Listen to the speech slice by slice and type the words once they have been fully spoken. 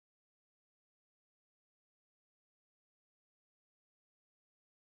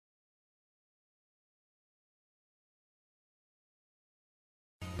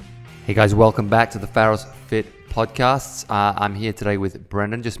Hey guys, welcome back to the Pharos Fit podcasts. I'm here today with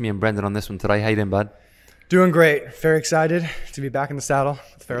Brendan, just me and Brendan on this one today. How you doing, bud? Doing great. Very excited to be back in the saddle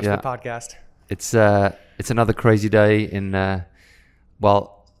with the Pharos Fit podcast. It's another crazy day in LA,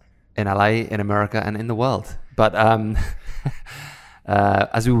 in America, and in the world. But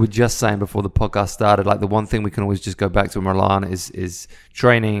as we were just saying before the podcast started, like the one thing we can always just go back to Milan is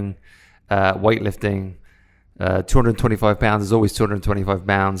training, weightlifting. 225 pounds is always 225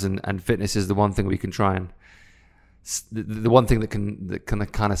 pounds, and fitness is the one thing we can try and the one thing that can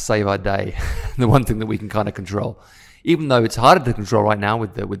kind of save our day, the one thing that we can kind of control, even though it's harder to control right now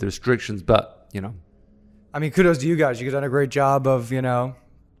with the restrictions. But I mean, kudos to you guys. You've done a great job of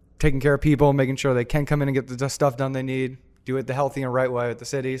taking care of people, making sure they can come in and get the stuff done they need, do it the healthy and right way with the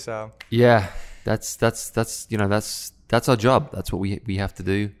city. So yeah, that's our job. That's what we have to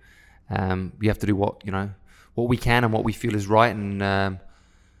do. We have to do what we can and what we feel is right, and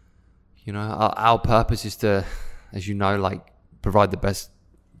our purpose is to, as provide the best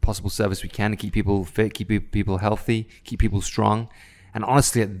possible service we can to keep people fit, keep people healthy, keep people strong. And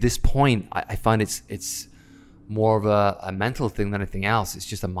honestly, at this point, I find it's more of a mental thing than anything else. It's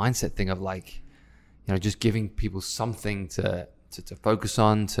just a mindset thing of just giving people something to focus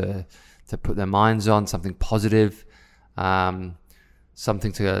on, to put their minds on, something positive.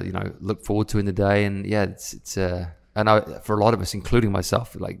 Something to look forward to in the day. And yeah, it's I know for a lot of us, including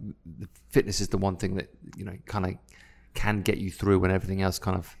myself, like the fitness is the one thing that kind of can get you through when everything else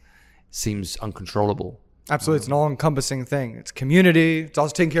kind of seems uncontrollable. Absolutely. It's an all-encompassing thing. It's community. It's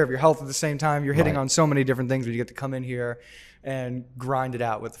also taking care of your health at the same time. You're hitting Right. on so many different things when you get to come in here and grind it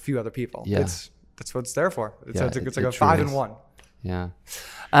out with a few other people. Yeah. That's what it's there for. It's like a truly 5-in-1. Yeah.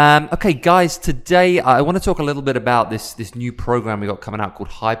 Okay, guys, today I want to talk a little bit about this new program we got coming out called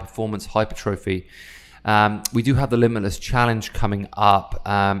High Performance Hypertrophy. We do have the Limitless Challenge coming up,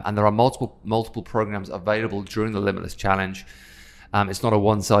 and there are multiple programs available during the Limitless Challenge. It's not a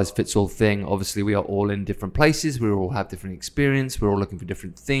one-size-fits-all thing. Obviously, we are all in different places. We all have different experience. We're all looking for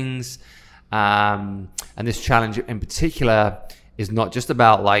different things. And this challenge in particular is not just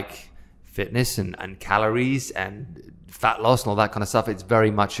about fitness and calories and fat loss and all that kind of stuff. It's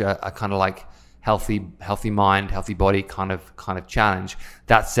very much a kind of healthy mind, healthy body kind of challenge.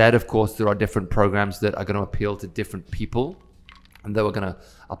 That said, of course, there are different programs that are going to appeal to different people, and that we're going to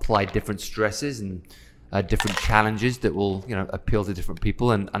apply different stresses and different challenges that will appeal to different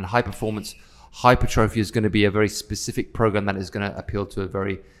people. And high performance hypertrophy is going to be a very specific program that is going to appeal to a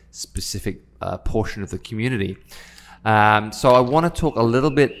very specific portion of the community. So I want to talk a little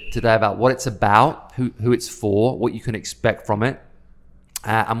bit today about what it's about, who it's for, what you can expect from it,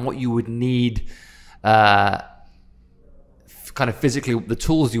 and what you would need, kind of physically, the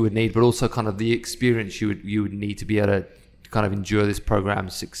tools you would need, but also kind of the experience you would need to be able to kind of endure this program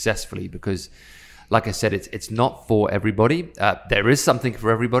successfully. Because, like I said, it's not for everybody. There is something for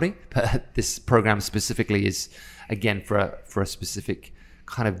everybody, but this program specifically is, again, for a specific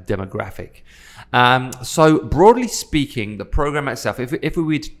kind of demographic. So broadly speaking, the program itself, if we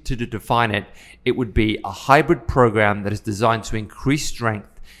were to define it, it would be a hybrid program that is designed to increase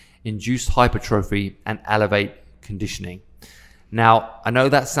strength, induce hypertrophy, and elevate conditioning. Now, I know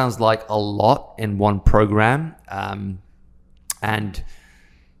that sounds like a lot in one program, and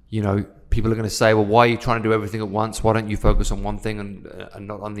people are going to say, well, why are you trying to do everything at once? Why don't you focus on one thing and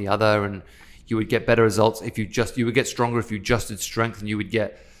not on the other? And you would get better results if you would get stronger if you just did strength, and you would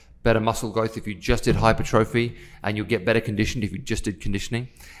get better muscle growth if you just did hypertrophy, and you'll get better conditioned if you just did conditioning.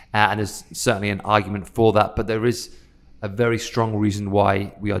 And there's certainly an argument for that, but there is a very strong reason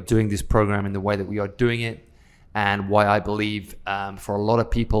why we are doing this program in the way that we are doing it, and why I believe for a lot of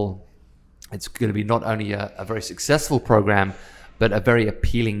people it's going to be not only a very successful program, but a very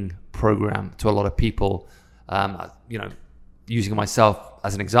appealing program to a lot of people. Using myself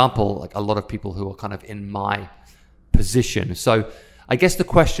as an example, a lot of people who are kind of in my position. So I guess the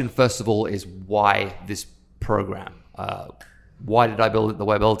question, first of all, is why this program? Why did I build it the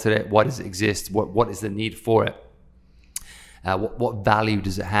way I built it? Why does it exist? What is the need for it? What value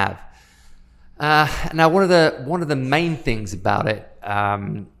does it have? Now, one of the main things about it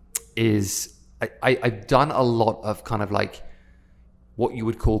is I've done a lot of kind of what you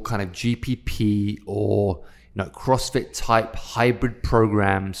would call kind of GPP or CrossFit type hybrid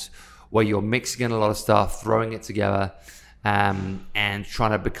programs where you're mixing in a lot of stuff, throwing it together, and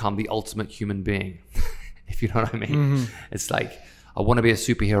trying to become the ultimate human being, if you know what I mean. Mm-hmm. It's I want to be a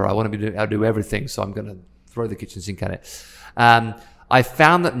superhero. I want to be able to do everything, so I'm going to throw the kitchen sink at it. I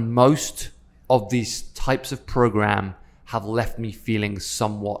found that most of these types of program have left me feeling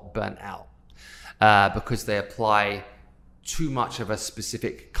somewhat burnt out because they apply too much of a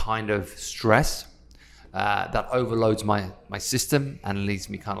specific kind of stress that overloads my system and leaves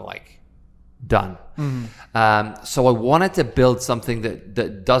me kind of like done. So I wanted to build something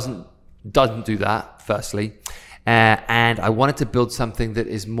that doesn't do that, firstly, and I wanted to build something that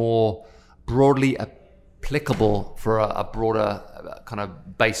is more broadly applicable for a broader kind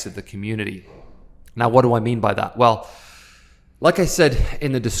of base of the community. Now, what do I mean by that? Well, like I said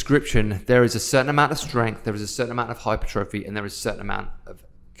in the description, there is a certain amount of strength, there is a certain amount of hypertrophy, and there is a certain amount of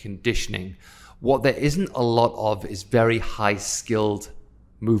conditioning. What there isn't a lot of is very high skilled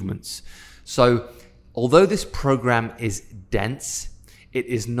movements. So although this program is dense, it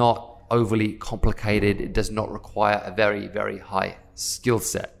is not overly complicated. It does not require a very, very high skill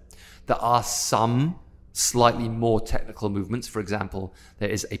set. There are some slightly more technical movements. For example, there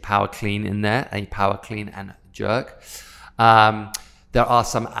is a power clean in there, a power clean and jerk. There are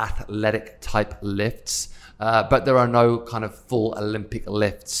some athletic type lifts, but there are no kind of full Olympic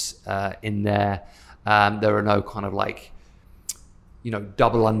lifts in there. There are no kind of like,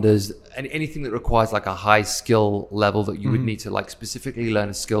 double unders, and anything that requires like a high skill level that you would need to like specifically learn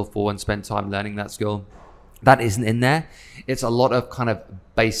a skill for and spend time learning that skill. That isn't in there. It's a lot of kind of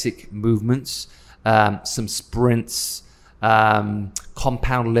basic movements, some sprints,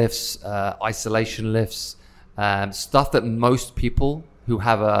 compound lifts, isolation lifts, stuff that most people who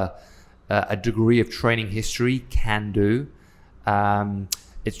have a degree of training history can do.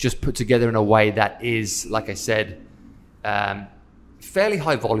 It's just put together in a way that is, like I said, fairly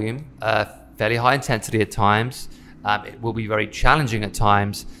high volume, fairly high intensity at times. It will be very challenging at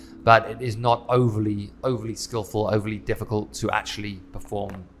times, but it is not overly skillful, overly difficult to actually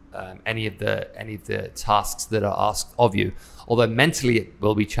perform any of the tasks that are asked of you. Although mentally it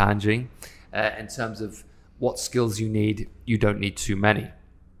will be challenging in terms of what skills you need. You don't need too many.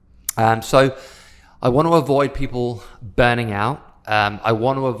 So I want to avoid people burning out. I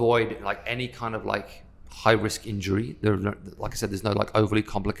want to avoid like any kind of like high risk injury. Like I said, there's no like overly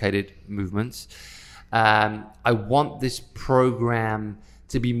complicated movements. I want this program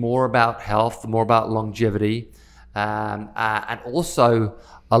to be more about health, more about longevity, and also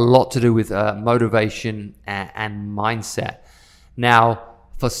a lot to do with motivation and mindset. Now,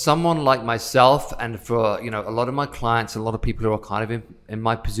 for someone like myself, and for a lot of my clients, a lot of people who are kind of in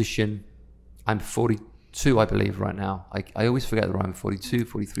my position, I'm 42, I believe, right now. I always forget that I'm 42,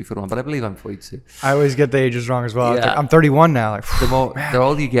 43, 41, but I believe I'm 42. I always get the ages wrong as well. Yeah. I'm 31 now. Like, the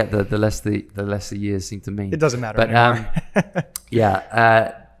older you get, the less the years seem to mean. it doesn't matter But anymore.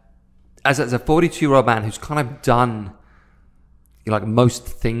 yeah, as a 42-year-old man who's kind of done like most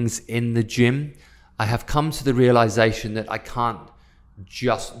things in the gym, I have come to the realization that I can't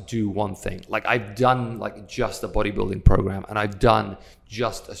just do one thing. Like I've done like just a bodybuilding program, and I've done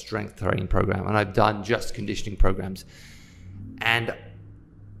just a strength training program, and I've done just conditioning programs. And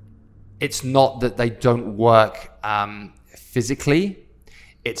it's not that they don't work physically,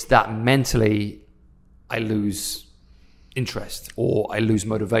 it's that mentally I lose interest, or I lose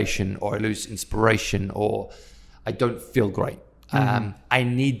motivation, or I lose inspiration, or I don't feel great. I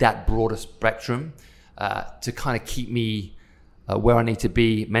need that broader spectrum to kind of keep me where I need to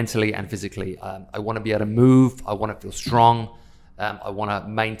be mentally and physically. I want to be able to move. I want to feel strong. I want to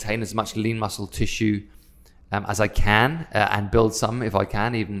maintain as much lean muscle tissue as I can, and build some if I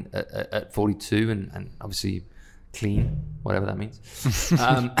can, even at 42, and obviously clean, whatever that means.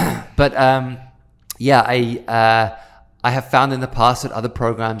 I have found in the past that other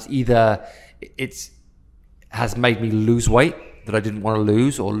programs, either it has made me lose weight that I didn't want to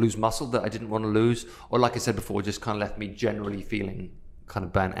lose, or lose muscle that I didn't want to lose, or like I said before, just kind of left me generally feeling kind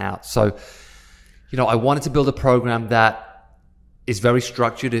of burnt out. So, I wanted to build a program that is very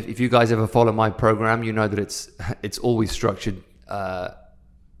structured. If you guys ever follow my program, you know that it's always structured.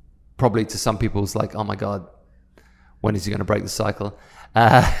 Probably to some people, it's like, oh my God, when is he going to break the cycle?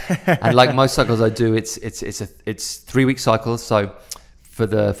 And like most cycles I do, it's 3-week cycles. So for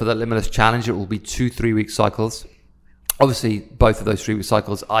the Limitless challenge, it will be 2 3-week cycles. Obviously, both of those 3-week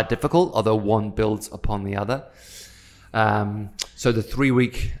cycles are difficult, although one builds upon the other. So the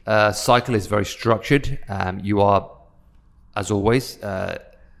 3-week cycle is very structured. You are, as always,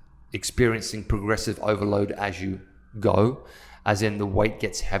 experiencing progressive overload as you go, as in the weight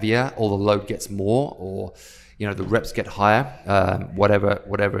gets heavier, or the load gets more, or the reps get higher,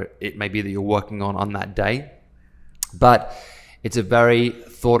 whatever it may be that you're working on that day. But it's a very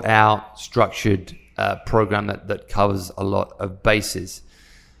thought out, structured program that covers a lot of bases.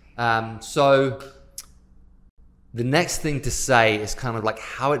 So the next thing to say is kind of like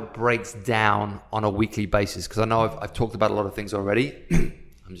how it breaks down on a weekly basis, because I know I've talked about a lot of things already.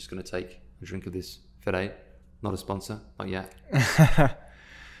 I'm just going to take a drink of this Vodden. Not a sponsor, not yet.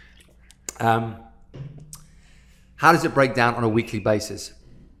 How does it break down on a weekly basis?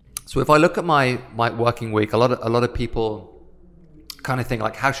 So if I look at my working week, a lot of people kind of think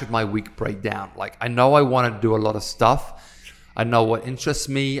like, how should my week break down? Like, I know I want to do a lot of stuff. I know what interests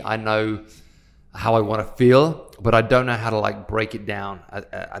me. I know how I want to feel, but I don't know how to like break it down.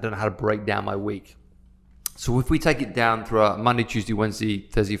 I don't know how to break down my week. So if we take it down through a Monday, Tuesday, Wednesday,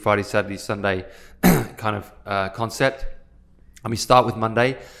 Thursday, Friday, Saturday, Sunday kind of concept, and we start with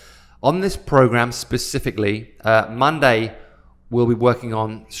Monday. On this program specifically, Monday, we'll be working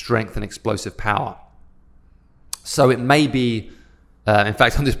on strength and explosive power. So it may be, in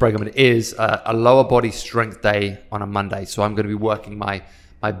fact, on this program, it is a lower body strength day on a Monday. So I'm going to be working my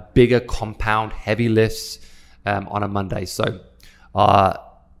bigger compound heavy lifts on a Monday. So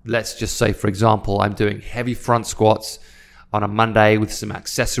let's just say, for example, I'm doing heavy front squats on a Monday with some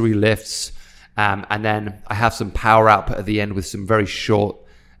accessory lifts. And then I have some power output at the end with some very short,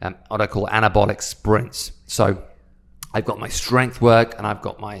 what I call anabolic sprints. So I've got my strength work and I've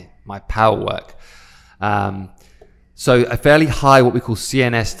got my power work. So a fairly high, what we call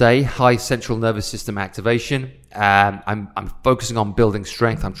CNS day, high central nervous system activation. I'm focusing on building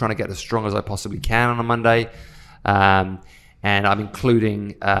strength. I'm trying to get as strong as I possibly can on a Monday. And I'm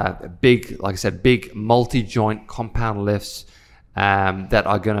including big, like I said, big multi-joint compound lifts that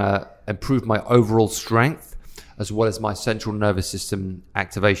are going to improve my overall strength as well as my central nervous system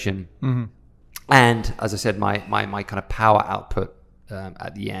activation. Mm-hmm. And as I said, my kind of power output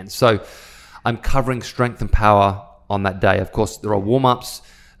at the end. So I'm covering strength and power on that day. Of course, there are warm-ups,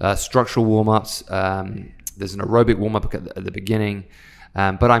 structural warm-ups. There's an aerobic warm-up at the beginning.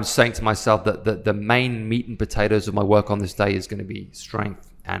 But I'm saying to myself that the main meat and potatoes of my work on this day is going to be strength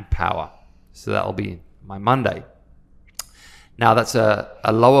and power. So that'll be my Monday. Now, that's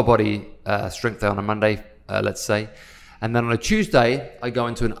a lower body strength day on a Monday, let's say. And then on a Tuesday, I go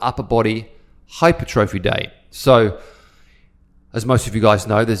into an upper body hypertrophy day. So as most of you guys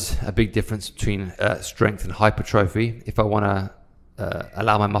know, there's a big difference between strength and hypertrophy. If I want to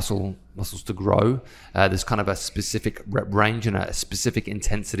allow my muscles to grow, there's kind of a specific rep range and a specific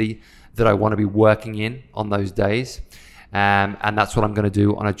intensity that I want to be working in on those days. And that's what I'm going to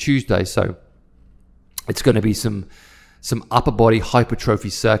do on a Tuesday. So it's going to be some upper body hypertrophy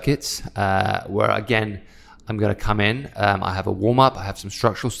circuits where, again, I'm going to come in. I have a warm-up. I have some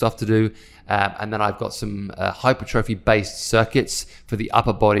structural stuff to do. And then I've got some hypertrophy-based circuits for the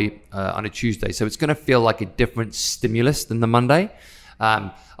upper body on a Tuesday. So it's going to feel like a different stimulus than the Monday.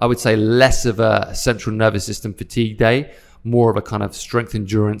 I would say less of a central nervous system fatigue day, more of a kind of strength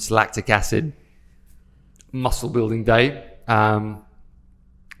endurance, lactic acid, muscle building day,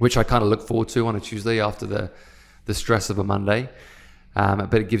 which I kind of look forward to on a Tuesday after the stress of a Monday.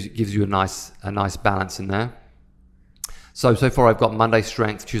 But it gives you a nice balance in there. So far I've got Monday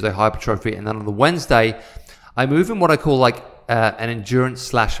strength, Tuesday hypertrophy, and then on the Wednesday, I move in what I call like an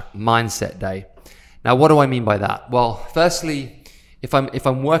endurance / mindset day. Now, what do I mean by that? Well, firstly, if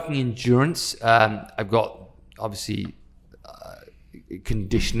I'm working endurance, I've got obviously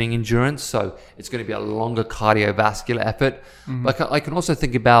conditioning endurance, so it's going to be a longer cardiovascular effort. Mm-hmm. But I can also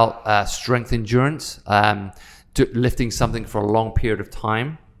think about strength endurance, lifting something for a long period of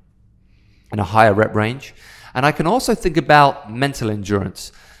time in a higher rep range. And I can also think about mental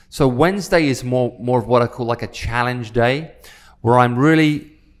endurance. So Wednesday is more of what I call like a challenge day, where I'm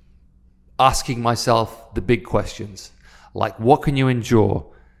really asking myself the big questions, like what can you endure?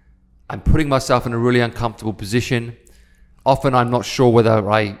 I'm putting myself in a really uncomfortable position. Often I'm not sure whether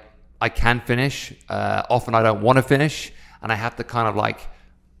I can finish. Often I don't want to finish, and I have to kind of like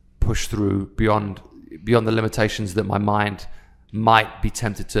push through beyond the limitations that my mind might be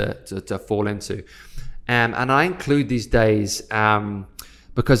tempted to fall into. And I include these days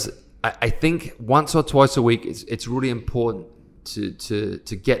because I think once or twice a week it's really important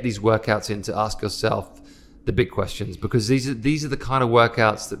to get these workouts in, to ask yourself the big questions, because these are the kind of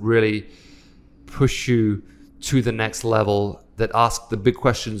workouts that really push you to the next level, that ask the big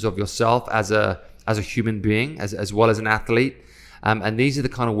questions of yourself as a human being, as well as an athlete. And these are the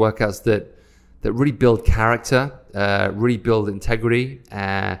kind of workouts that really build character, really build integrity,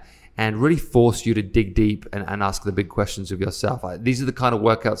 and really force you to dig deep and ask the big questions of yourself. These are the kind of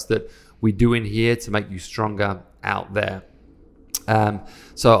workouts that we do in here to make you stronger out there.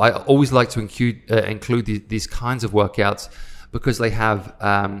 So I always like to include these kinds of workouts because they have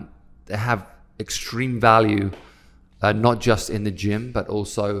extreme value, not just in the gym, but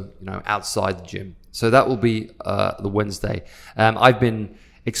also outside the gym. So that will be the Wednesday. I've been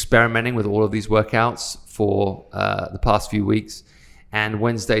experimenting with all of these workouts for the past few weeks, and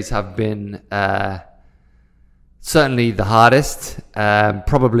Wednesdays have been certainly the hardest,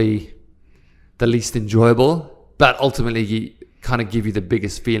 probably the least enjoyable, but ultimately kind of give you the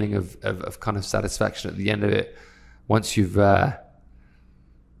biggest feeling of kind of satisfaction at the end of it once you've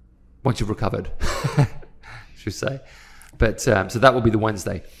recovered, should say. But so that will be the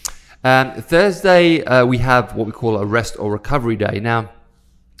Wednesday. Thursday, we have what we call a rest or recovery day. Now,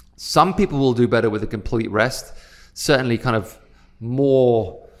 some people will do better with a complete rest. Certainly kind of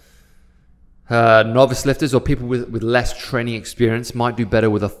more novice lifters or people with less training experience might do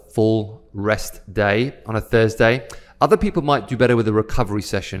better with a full rest day on a Thursday. Other people might do better with a recovery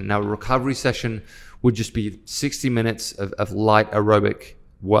session. Now, a recovery session would just be 60 minutes of light aerobic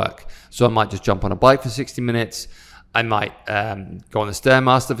work. So I might just jump on a bike for 60 minutes. I might go on the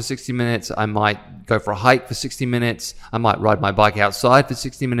Stairmaster for 60 minutes. I might go for a hike for 60 minutes. I might ride my bike outside for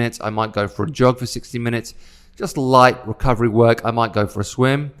 60 minutes. I might go for a jog for 60 minutes. Just light recovery work. I might go for a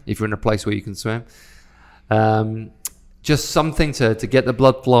swim if you're in a place where you can swim. Just something to get the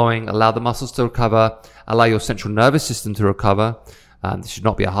blood flowing, allow the muscles to recover, allow your central nervous system to recover. This should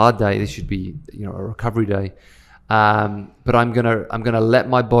not be a hard day. This should be, a recovery day. But I'm gonna let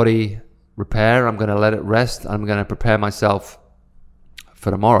my body repair. I'm gonna let it rest. I'm gonna prepare myself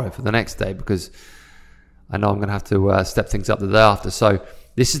for tomorrow, for the next day, because I know I'm gonna have to step things up the day after. So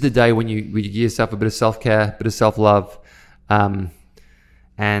this is the day when you give yourself a bit of self-care, a bit of self-love, and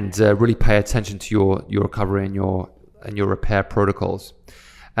really pay attention to your recovery and your repair protocols.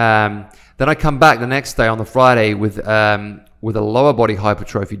 Then I come back the next day on the Friday with a lower body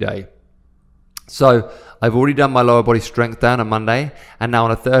hypertrophy day. So I've already done my lower body strength down on Monday, and now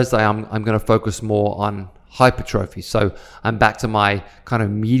on a Thursday I'm going to focus more on hypertrophy. So I'm back to my kind of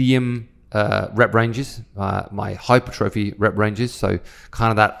medium rep ranges, my hypertrophy rep ranges. So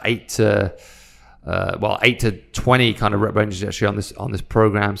kind of that 8 to 20 kind of rep ranges actually on this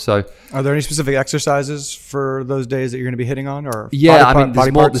program. So are there any specific exercises for those days that you're going to be hitting on, or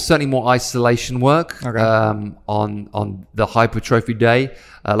there's certainly more isolation work on the hypertrophy day.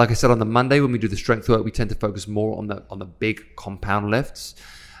 Like I said, on the Monday when we do the strength work, we tend to focus more on the big compound lifts.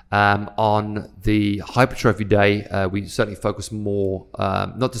 On the hypertrophy day, we certainly focus more,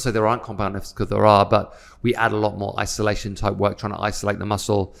 not to say there aren't compound lifts, because there are, but we add a lot more isolation type work, trying to isolate the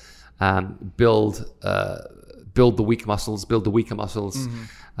muscle, build the weak muscles, build the weaker muscles,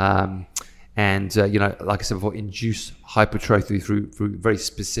 and like I said before, induce hypertrophy through very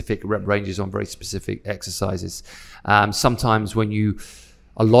specific rep ranges on very specific exercises. Sometimes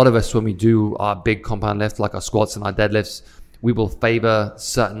a lot of us, when we do our big compound lift, like our squats and our deadlifts, we will favor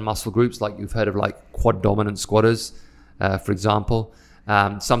certain muscle groups, like you've heard of, like quad dominant squatters, for example.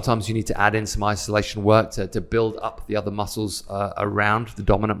 Sometimes you need to add in some isolation work to build up the other muscles around the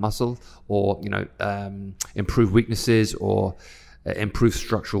dominant muscle, or improve weaknesses or improve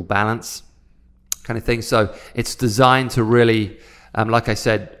structural balance, kind of thing. So it's designed to really, like I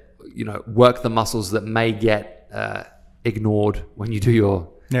said, work the muscles that may get ignored when you do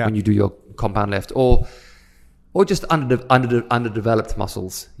your compound lift, or just underdeveloped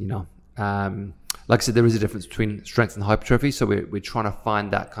muscles. Like I said, there is a difference between strength and hypertrophy, so we're trying to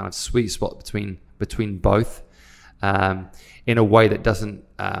find that kind of sweet spot between both, in a way that doesn't,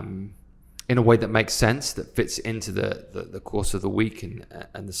 in a way that makes sense, that fits into the course of the week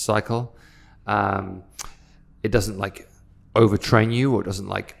and the cycle. It doesn't like overtrain you, or it doesn't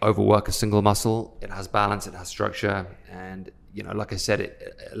like overwork a single muscle. It has balance, it has structure, and like I said,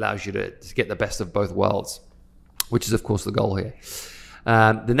 it allows you to get the best of both worlds, which is of course the goal here.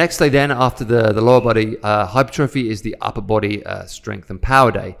 The next day then, after the lower body hypertrophy, is the upper body strength and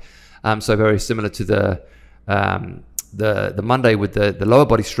power day. So very similar to the Monday with the lower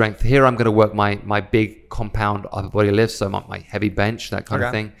body strength. Here I'm going to work my big compound upper body lifts, so my heavy bench, that kind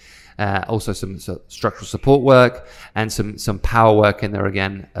of thing. Also some structural support work and some power work in there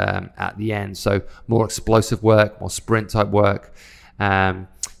again at the end. So more explosive work, more sprint type work,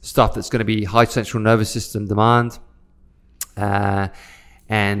 stuff that's going to be high central nervous system demand,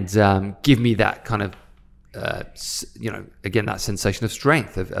 and give me that kind of, again, that sensation of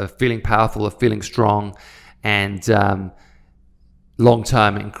strength, of feeling powerful, of feeling strong, and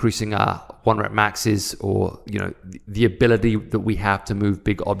long-term increasing our 1 rep maxes, or the ability that we have to move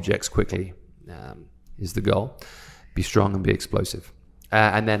big objects quickly, is the goal. Be strong and be explosive.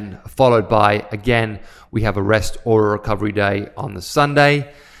 And then followed by, again, we have a rest or a recovery day on the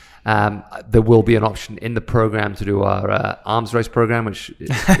Sunday. There will be an option in the program to do our arms race program, which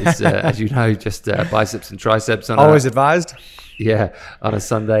is as you know, just biceps and triceps. Always advised. Yeah, on a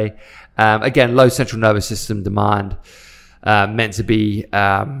Sunday. Again, low central nervous system demand, meant to be, just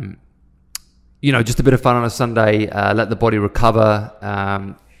a bit of fun on a Sunday. Let the body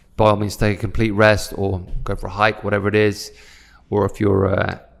recover by all means take a complete rest or go for a hike, whatever it is. Or if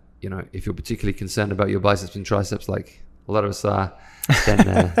you're, if you're particularly concerned about your biceps and triceps, like a lot of us are,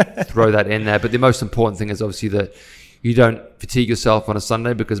 then throw that in there. But the most important thing is obviously that you don't fatigue yourself on a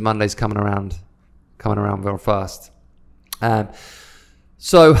Sunday, because Monday's coming around very fast.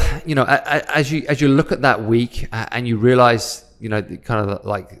 So, as you look at that week and you realize, kind of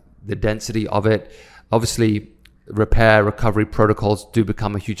like the density of it, obviously recovery protocols do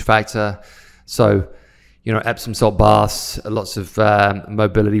become a huge factor. So, Epsom salt baths, lots of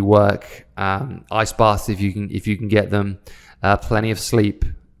mobility work, ice baths if you can get them, plenty of sleep.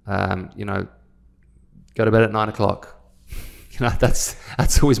 Go to bed at 9 o'clock. That's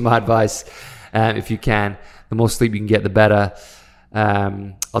always my advice. If you can, the more sleep you can get, the better.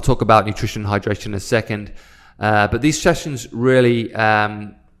 I'll talk about nutrition and hydration in a second. But these sessions really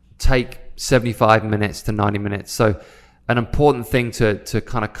take 75 minutes to 90 minutes. So an important thing to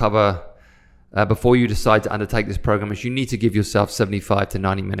kind of cover before you decide to undertake this program is you need to give yourself 75 to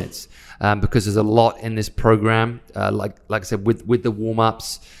 90 minutes because there's a lot in this program. Like I said, with the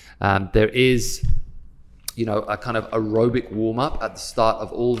warm-ups, there is, a kind of aerobic warm-up at the start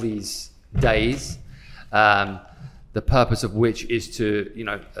of all these days. The purpose of which is to,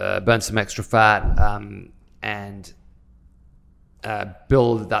 burn some extra fat and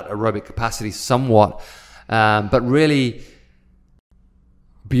build that aerobic capacity somewhat. But really,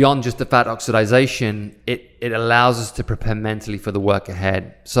 beyond just the fat oxidation, it allows us to prepare mentally for the work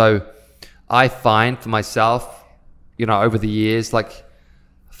ahead. So I find for myself, over the years, like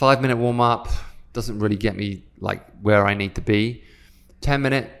 5-minute warm-up doesn't really get me like where I need to be.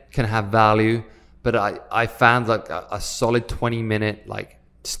 10-minute can have value, but I found like a solid 20-minute, like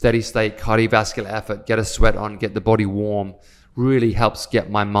steady state cardiovascular effort, get a sweat on, get the body warm, really helps get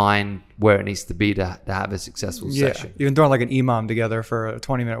my mind where it needs to be to have a successful session. Even throwing like an EMOM together for a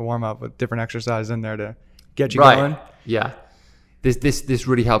 20-minute warm-up with different exercises in there to get you right. going. Yeah. This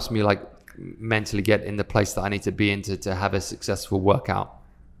really helps me like mentally get in the place that I need to be in to have a successful workout.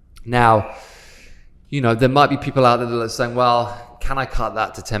 Now, there might be people out there that are saying, well, can I cut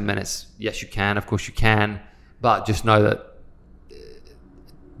that to 10 minutes? Yes, you can. Of course you can. But just know that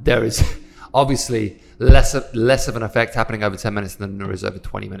there is obviously less of an effect happening over 10 minutes than there is over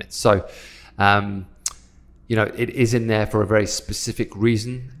 20 minutes. So, it is in there for a very specific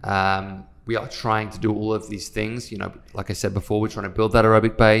reason. We are trying to do all of these things. Like I said before, we're trying to build that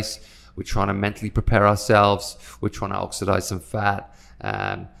aerobic base. We're trying to mentally prepare ourselves. We're trying to oxidize some fat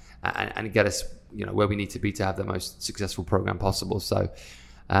and get us where we need to be to have the most successful program possible. So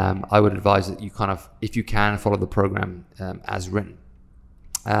I would advise that you kind of, if you can, follow the program as written.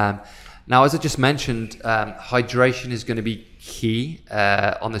 Now, as I just mentioned, hydration is going to be key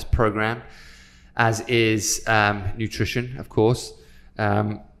on this program, as is nutrition, of course.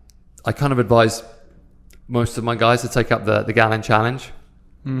 I kind of advise most of my guys to take up the gallon challenge.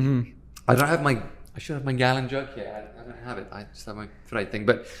 Mm-hmm. I should have my gallon jug here. I don't have it. I just have my Friday thing.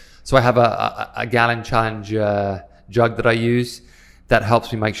 But so I have a gallon challenge jug that I use that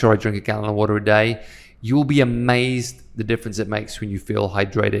helps me make sure I drink a gallon of water a day. You'll be amazed the difference it makes when you feel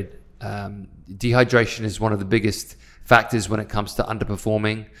hydrated. Dehydration is one of the biggest factors when it comes to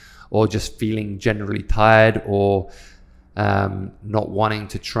underperforming or just feeling generally tired or not wanting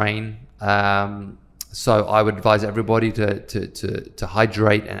to train. So I would advise everybody to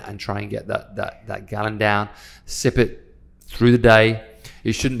hydrate and try and get that gallon down. Sip it through the day.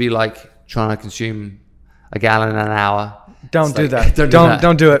 It shouldn't be like trying to consume a gallon in an hour. Don't do that.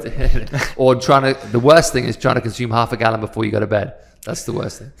 Don't do it. Or the worst thing is trying to consume half a gallon before you go to bed. That's the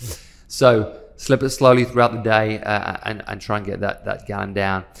worst thing. So slip it slowly throughout the day and try and get that gallon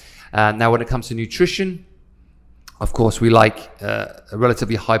down. Now, when it comes to nutrition, of course, we like a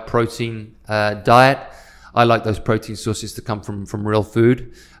relatively high protein diet. I like those protein sources to come from real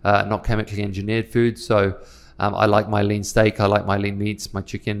food, not chemically engineered food. So I like my lean steak. I like my lean meats, my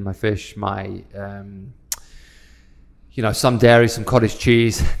chicken, my fish, my some dairy, some cottage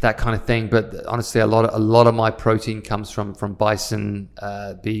cheese, that kind of thing. But honestly, a lot of my protein comes from bison,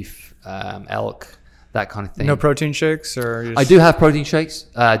 beef, elk, that kind of thing. No protein shakes, or I do have protein shakes,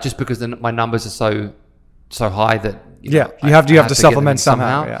 just because my numbers are so high that you have to supplement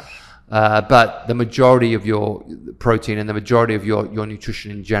somehow. Yeah. But the majority of your protein and the majority of your nutrition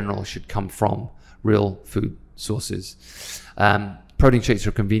in general should come from real food sources. Protein shakes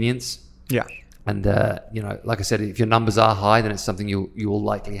are a convenience. Yeah. And, like I said, if your numbers are high, then it's something you will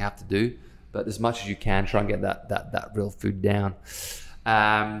likely have to do. But as much as you can, try and get that real food down.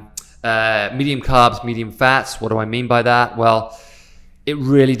 Medium carbs, medium fats. What do I mean by that? Well, It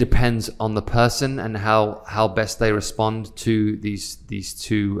really depends on the person and how best they respond to these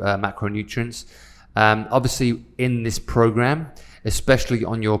two macronutrients. Obviously, in this program, especially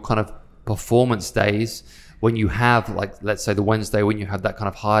on your kind of performance days, when you have, like, let's say the Wednesday, when you have that kind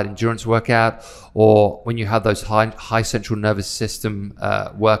of high endurance workout, or when you have those high central nervous system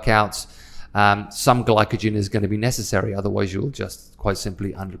workouts, some glycogen is going to be necessary. Otherwise, you'll just quite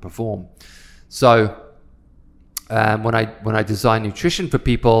simply underperform. So when I design nutrition for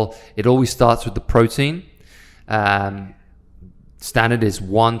people, it always starts with the protein. Standard is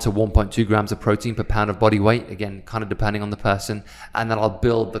 1 to 1.2 grams of protein per pound of body weight. Again, kind of depending on the person. And then I'll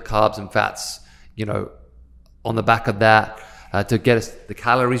build the carbs and fats, on the back of that to get us the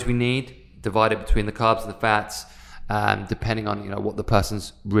calories we need, divided between the carbs and the fats, depending on what the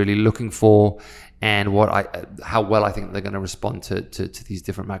person's really looking for and how well I think they're going to respond to these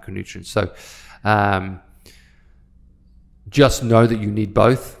different macronutrients. So just know that you need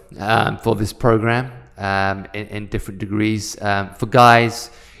both for this program in different degrees. For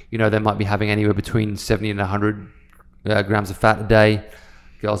guys, they might be having anywhere between 70 and 100 grams of fat a day.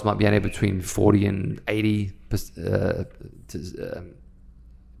 Girls might be anywhere between 40 and 80,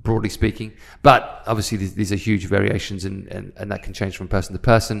 broadly speaking. But obviously, these are huge variations, and that can change from person to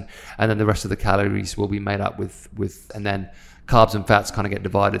person. And then the rest of the calories will be made up with and then carbs and fats kind of get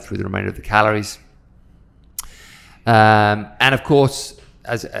divided through the remainder of the calories. And of course,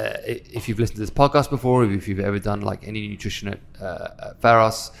 as if you've listened to this podcast before, or if you've ever done like any nutrition at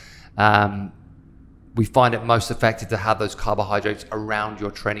Pharos, we find it most effective to have those carbohydrates around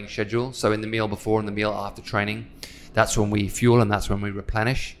your training schedule. So in the meal before and the meal after training, that's when we fuel and that's when we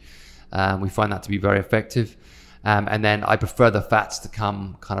replenish. We find that to be very effective. And then I prefer the fats to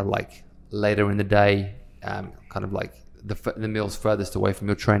come kind of like later in the day, kind of like the meals furthest away from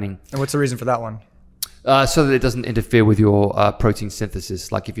your training. And what's the reason for that one? So that it doesn't interfere with your protein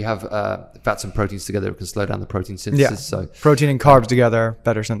synthesis. Like if you have fats and proteins together, it can slow down the protein synthesis. Yeah. So protein and carbs together,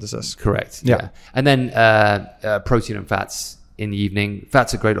 better synthesis. Correct. Yeah. And then protein and fats in the evening.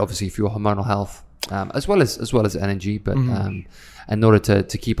 Fats are great, obviously, for your hormonal health, as well as energy. But in order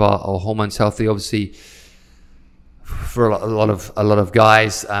to keep our hormones healthy, obviously, for a lot of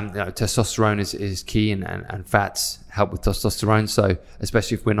guys, testosterone is key, and fats help with testosterone. So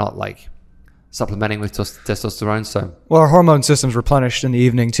especially if we're not like supplementing with testosterone. So our hormone system's replenished in the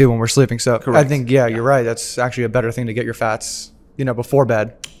evening too when we're sleeping. So correct. I think you're right. That's actually a better thing to get your fats, before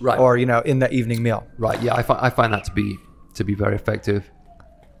bed, right? Or in that evening meal, right? Yeah, I find that to be very effective.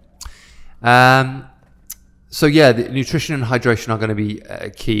 So the nutrition and hydration are going to be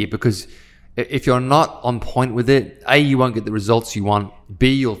key, because if you're not on point with it, A, you won't get the results you want.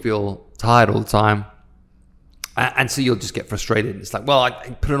 B, you'll feel tired all the time. And so you'll just get frustrated. It's like, well, I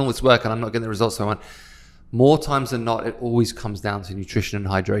put in all this work and I'm not getting the results I want. More times than not, it always comes down to nutrition and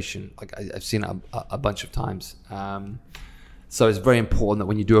hydration. Like I've seen it a bunch of times. So it's very important that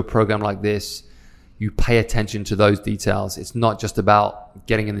when you do a program like this, you pay attention to those details. It's not just about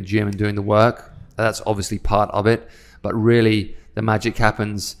getting in the gym and doing the work. That's obviously part of it. But really, the magic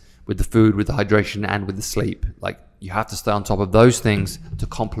happens with the food, with the hydration, and with the sleep. Like you have to stay on top of those things to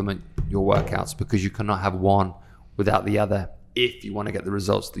complement your workouts, because you cannot have one without the other if you want to get the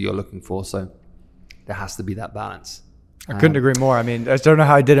results that you're looking for. So there has to be that balance. I couldn't agree more. I mean, I don't know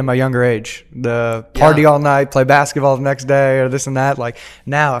how I did in my younger age. The party all night, play basketball the next day, or this and that. Like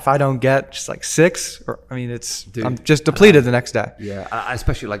now, if I don't get just like 6, I'm just depleted the next day. Yeah,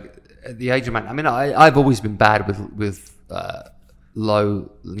 especially like at the age of man. I mean, I've always been bad with low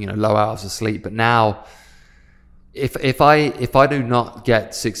hours of sleep, but now if I do not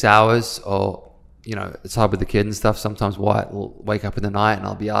get 6 hours, or it's hard with the kid and stuff. Sometimes Wyatt will wake up in the night and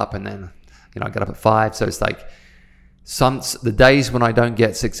I'll be up, and then I get up at 5. So it's like the days when I don't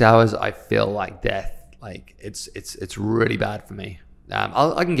get 6 hours, I feel like death. Like it's really bad for me.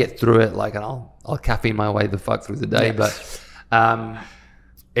 I can get through it, like, and I'll caffeine my way the fuck through the day, but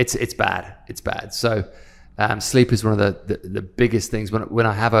it's bad. It's bad. So sleep is one of the biggest things. When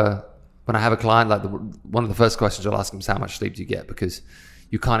I have a client, like one of the first questions I'll ask them is, how much sleep do you get? Because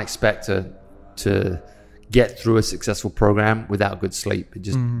you can't expect to get through a successful program without good sleep. It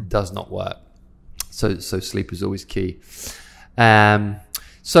just does not work. So sleep is always key.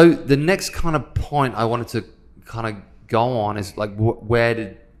 So the next kind of point I wanted to kind of go on is like, where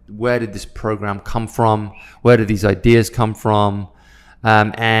did this program come from? Where did these ideas come from?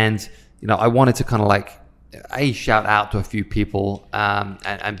 And I wanted to kind of like A, shout out to a few people,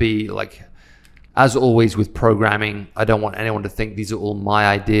 and B, like, as always with programming, I don't want anyone to think these are all my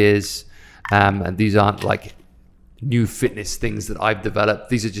ideas, and these aren't like new fitness things that I've developed.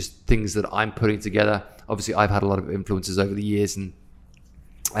 These are just things that I'm putting together. Obviously, I've had a lot of influences over the years, and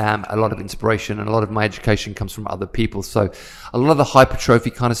A lot of inspiration, and a lot of my education comes from other people. So a lot of the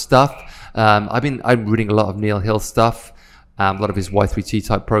hypertrophy kind of stuff. I'm reading a lot of Neil Hill stuff, a lot of his Y3T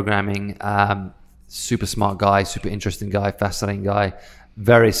type programming. Super smart guy, super interesting guy, fascinating guy,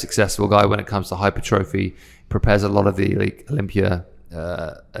 very successful guy when it comes to hypertrophy. Prepares a lot of the Olympia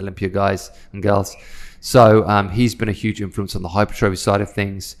guys and girls. So he's been a huge influence on the hypertrophy side of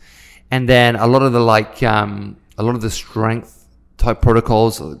things. And then a lot of the strength type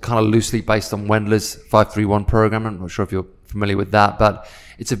protocols, kind of loosely based on Wendler's 531 program. I'm not sure if you're familiar with that, but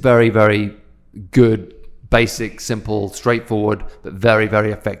it's a very, very good, basic, simple, straightforward, but very,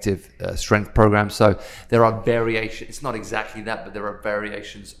 very effective strength program. So there are variations. It's not exactly that, but there are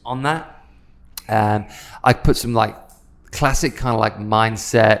variations on that. I put some like classic kind of like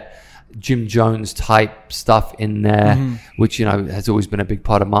mindset, Jim Jones type stuff in there, which, you know, has always been a big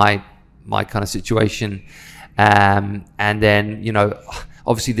part of my kind of situation. And then, you know,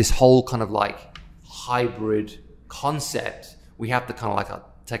 obviously this whole kind of like hybrid concept, we have to kind of like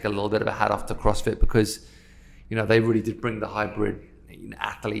take a little bit of a hat off to CrossFit, because, you know, they really did bring the hybrid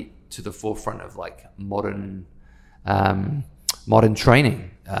athlete to the forefront of like modern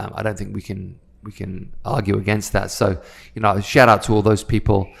training. I don't think we can argue against that. So, you know, shout out to all those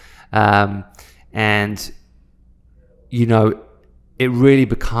people. And, you know, it really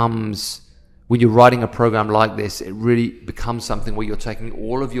becomes, when you're writing a program like this, it really becomes something where you're taking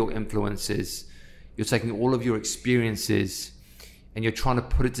all of your influences, you're taking all of your experiences, and you're trying to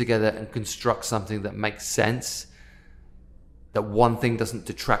put it together and construct something that makes sense, that one thing doesn't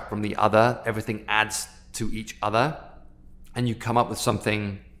detract from the other, everything adds to each other, and you come up with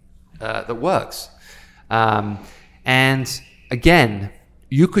something that works. And again,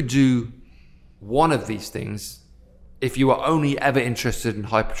 you could do one of these things. If you are only ever interested in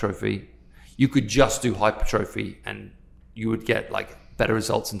hypertrophy, you could just do hypertrophy and you would get like better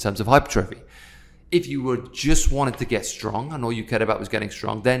results in terms of hypertrophy. If you were just wanted to get strong and all you cared about was getting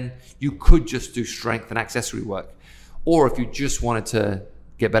strong, then you could just do strength and accessory work. Or if you just wanted to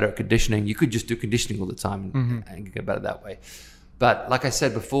get better at conditioning, you could just do conditioning all the time and get better that way. But like I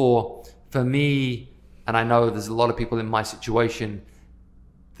said before, for me, and I know there's a lot of people in my situation,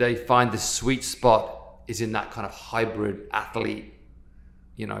 they find the sweet spot is in that kind of hybrid athlete,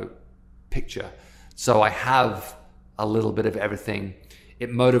 you know, picture. So I have a little bit of everything. It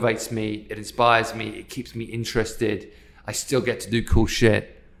motivates me, it inspires me, it keeps me interested. I still get to do cool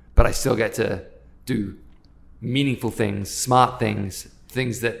shit, but I still get to do meaningful things, smart things,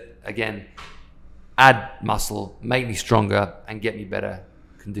 things that, again, add muscle, make me stronger, and get me better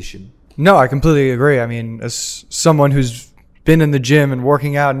condition. No, I completely agree. I mean, as someone who's been in the gym and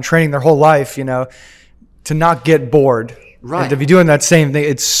working out and training their whole life, you know, to not get bored, right, and to be doing that same thing,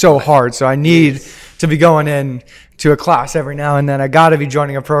 it's so hard. So I need to be going in to a class every now and then. I got to be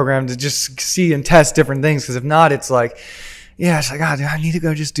joining a program to just see and test different things, because if not, it's like, yeah, it's like, I need to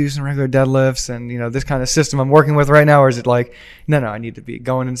go just do some regular deadlifts and, you know, this kind of system I'm working with right now. Or is it like, no, I need to be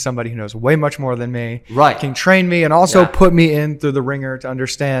going in somebody who knows way much more than me, right, can train me and also put me in through the ringer to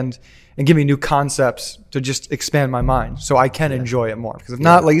understand and give me new concepts to just expand my mind so I can enjoy it more. Because if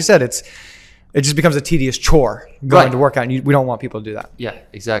not, like you said, it just becomes a tedious chore going to work out, and we don't want people to do that. Yeah,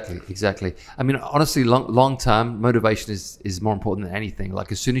 exactly. I mean, honestly, long term motivation is more important than anything.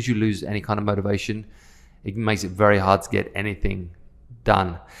 Like, as soon as you lose any kind of motivation, it makes it very hard to get anything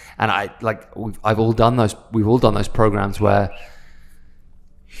done. And we've all done those programs where,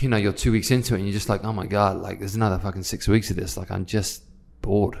 you know, you're 2 weeks into it and you're just like, oh my God, like there's another fucking 6 weeks of this. Like, I'm just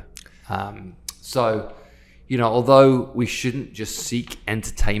bored. So, you know, although we shouldn't just seek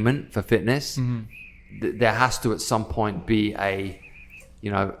entertainment for fitness, there has to at some point be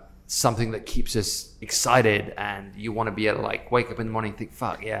something that keeps us excited, and you want to be able to like wake up in the morning and think,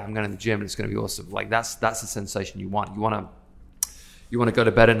 fuck yeah, I'm going to the gym and it's going to be awesome. Like that's the sensation you want. You want to go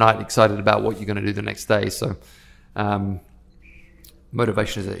to bed at night excited about what you're going to do the next day. So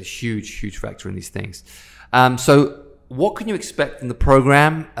motivation is a huge factor in these things. So what can you expect from the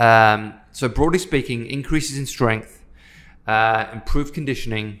program? So broadly speaking, increases in strength, improved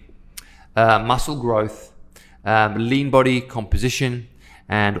conditioning, muscle growth, lean body composition,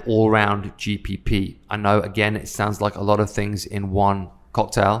 and all-round GPP. I know, again, it sounds like a lot of things in one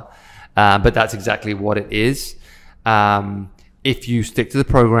cocktail, but that's exactly what it is. If you stick to the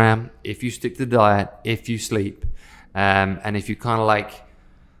program, if you stick to the diet, if you sleep, and if you kind of like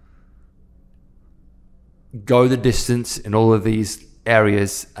go the distance in all of these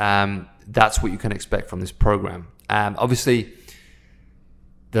areas, that's what you can expect from this program. Obviously,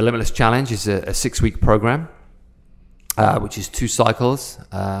 the Limitless Challenge is a 6-week program, which is 2 cycles.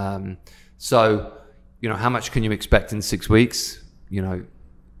 So, you know, how much can you expect in 6 weeks? You know,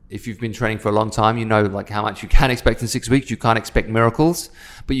 if you've been training for a long time, you know like how much you can expect in 6 weeks. You can't expect miracles,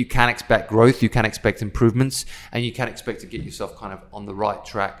 but you can expect growth. You can expect improvements, and you can expect to get yourself kind of on the right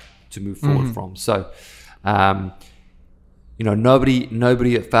track to move forward from. So, you know,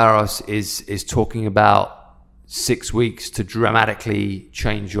 nobody at Pharos is talking about 6 weeks to dramatically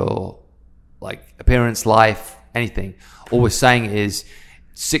change your like appearance, life, anything. All we're saying is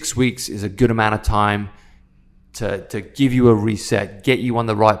 6 weeks is a good amount of time to give you a reset, get you on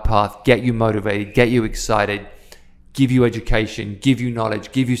the right path, get you motivated, get you excited, give you education, give you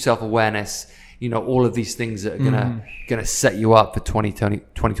knowledge, give you self-awareness, you know, all of these things that are gonna set you up for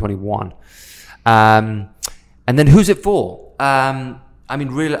 2021. And then who's it for? I mean,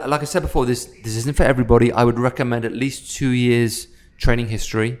 really, like I said before, this isn't for everybody. I would recommend at least 2 years training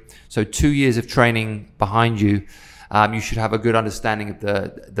history. So 2 years of training behind you. You should have a good understanding of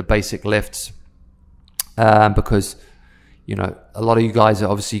the basic lifts. Because, you know, a lot of you guys are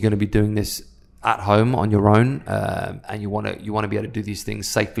obviously going to be doing this at home on your own, and you want to be able to do these things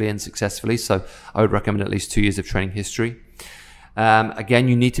safely and successfully. So I would recommend at least 2 years of training history. Again,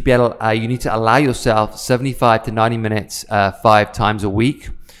 you need to allow yourself 75 to 90 minutes 5 times a week.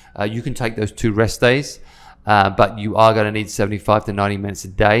 You can take those 2 rest days, but you are going to need 75 to 90 minutes a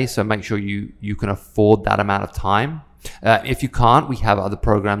day. So make sure you can afford that amount of time. If you can't, we have other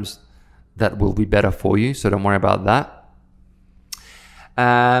programs that will be better for you, so don't worry about that.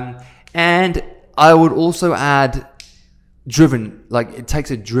 And I would also add driven. Like, it takes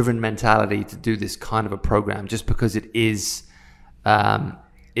a driven mentality to do this kind of a program, just because it is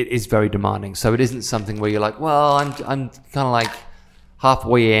very demanding. So it isn't something where you're like, well, I'm kind of like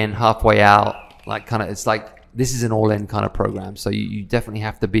halfway in, halfway out. Like, kind of, it's like, this is an all-in kind of program. So you definitely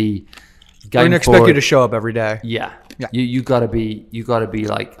have to be. We're gonna expect you to show up every day. Yeah. You gotta be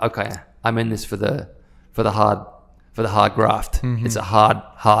like, okay, I'm in this for the hard graft. It's a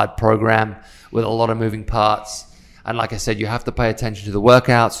hard program with a lot of moving parts. And like I said, you have to pay attention to the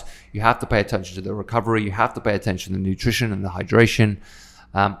workouts. You have to pay attention to the recovery. You have to pay attention to the nutrition and the hydration.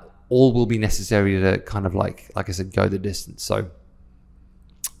 All will be necessary to kind of like I said, go the distance.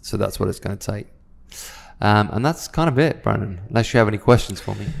 So that's what it's going to take. And that's kind of it, Brandon, unless you have any questions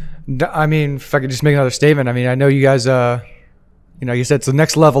for me. I mean, if I could just make another statement. I mean, I know you guys, you know, you said it's the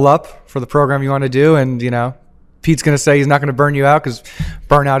next level up for the program you want to do. And, you know, Pete's going to say he's not going to burn you out, because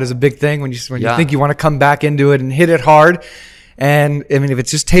burnout is a big thing when you think you want to come back into it and hit it hard. And, I mean, if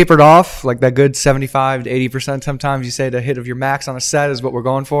it's just tapered off, like that good 75 to 80%, sometimes you say the hit of your max on a set is what we're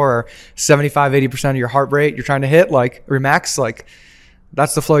going for, or 75, 80% of your heart rate you're trying to hit, like your max, like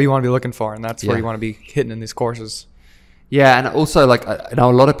that's the flow you want to be looking for. And that's where you want to be hitting in these courses. Yeah. And also, like, I know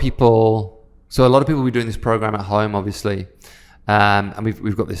a lot of people will be doing this program at home, obviously. And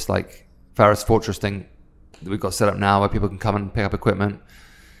we've got this like Pharos Fortress thing that we've got set up now where people can come and pick up equipment.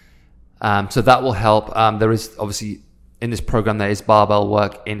 So that will help. There is obviously in this program, there is barbell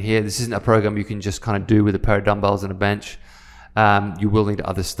work in here. This isn't a program you can just kind of do with a pair of dumbbells and a bench. You will need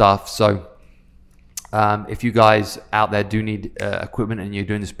other stuff. So if you guys out there do need equipment and you're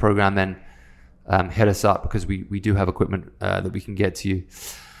doing this program, then hit us up, because we do have equipment that we can get to you.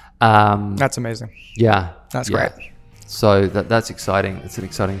 That's amazing. Yeah. That's great. So that's exciting. It's an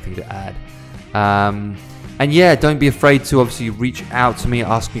exciting thing to add. And yeah, don't be afraid to obviously reach out to me,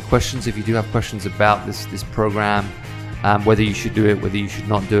 ask me questions if you do have questions about this program, whether you should do it, whether you should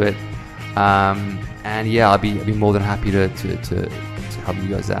not do it. And yeah, I'll be more than happy to help you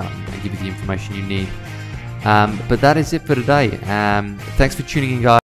guys out and give you the information you need. But that is it for today. Thanks for tuning in, guys.